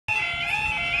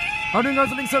How doing, guys?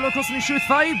 The link solo crossing the shoot,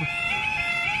 Fabe.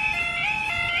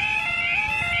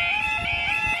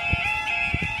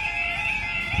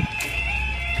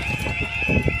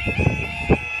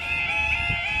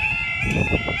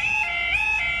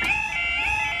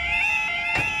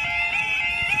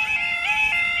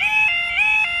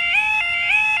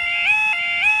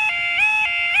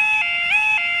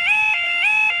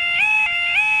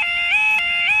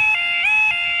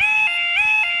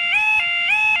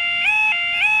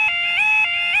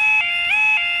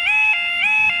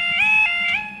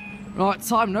 Right,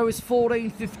 time now is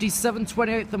 14:57,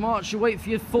 28th of March. You've waited for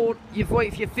your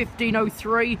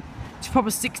 15:03 to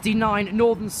proper 69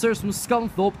 Northern Service from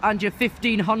Scunthorpe, and your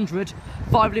 1500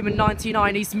 5 Lima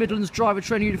 99 East Midlands driver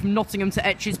training unit from Nottingham to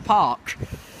Etches Park.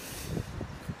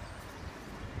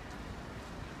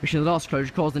 Which in the last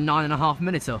closure caused a 9.5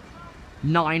 minuter.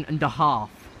 9.5.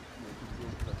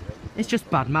 It's just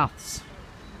bad maths.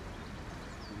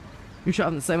 You should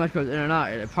have the same match goes in and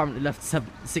out. It apparently left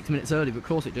 6 minutes early, but of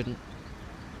course it didn't.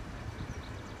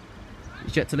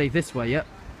 It's yet to leave this way, yep.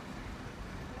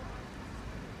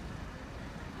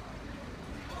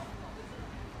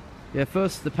 Yeah,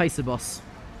 first the Pacer bus.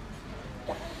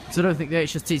 So I don't think the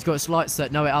HST's got its lights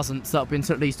set. No, it hasn't. So that'll be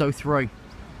until at least 03.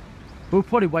 We'll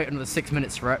probably wait another 6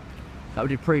 minutes for it, that we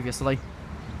did previously.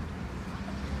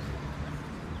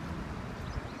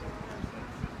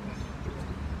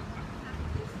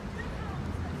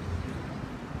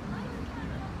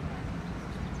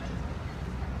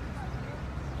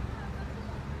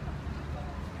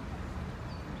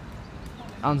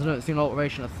 And I know it's an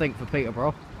alteration, I think, for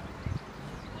Peterborough.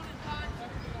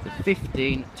 The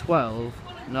 15, 12,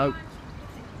 no.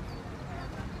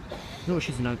 I know what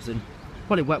she's announcing.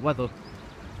 Probably wet weather.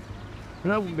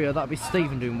 No, it wouldn't be her, that'd be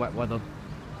Stephen doing wet weather.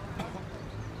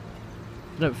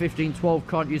 No, 15, 12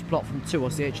 can't use platform 2 or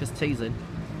CHST's in.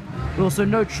 But also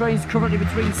no trains currently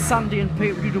between Sandy and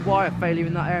Peterborough due to wire failure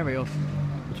in that area.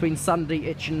 Between Sandy,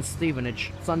 Itchen and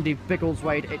Stevenage. Sandy,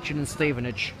 Biggleswade, Itchen and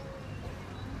Stevenage.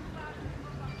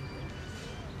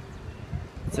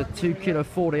 It's a 2 kilo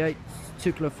 48,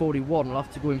 2 kilo 41. We'll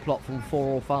have to go in platform 4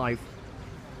 or 5.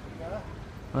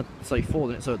 I'd say 4,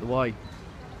 then it's out the way.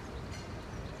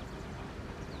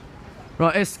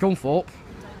 Right, here's Scunthorpe.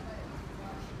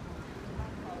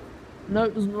 No,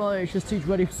 it doesn't look like HST's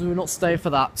ready, so we're not staying for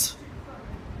that.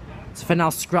 So for now,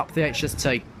 scrap the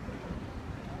HST.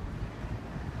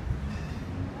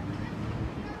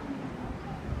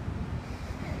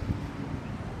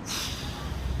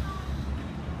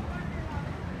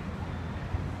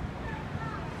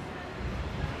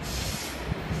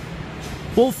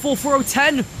 Ball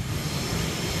 44010.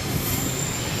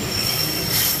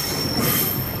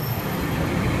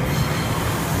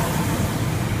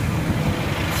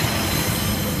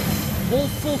 Ball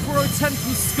 44010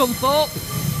 from Scunthorpe.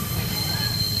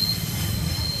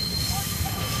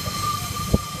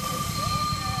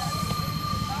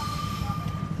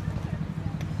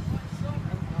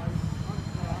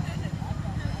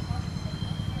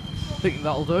 I think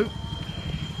that'll do.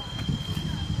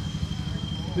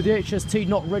 With the HST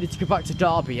not ready to go back to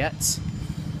Derby yet.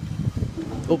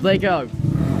 Up they go.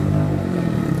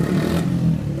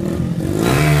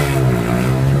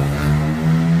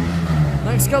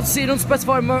 Thanks God, see you in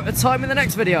unspecified amount of time in the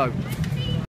next video.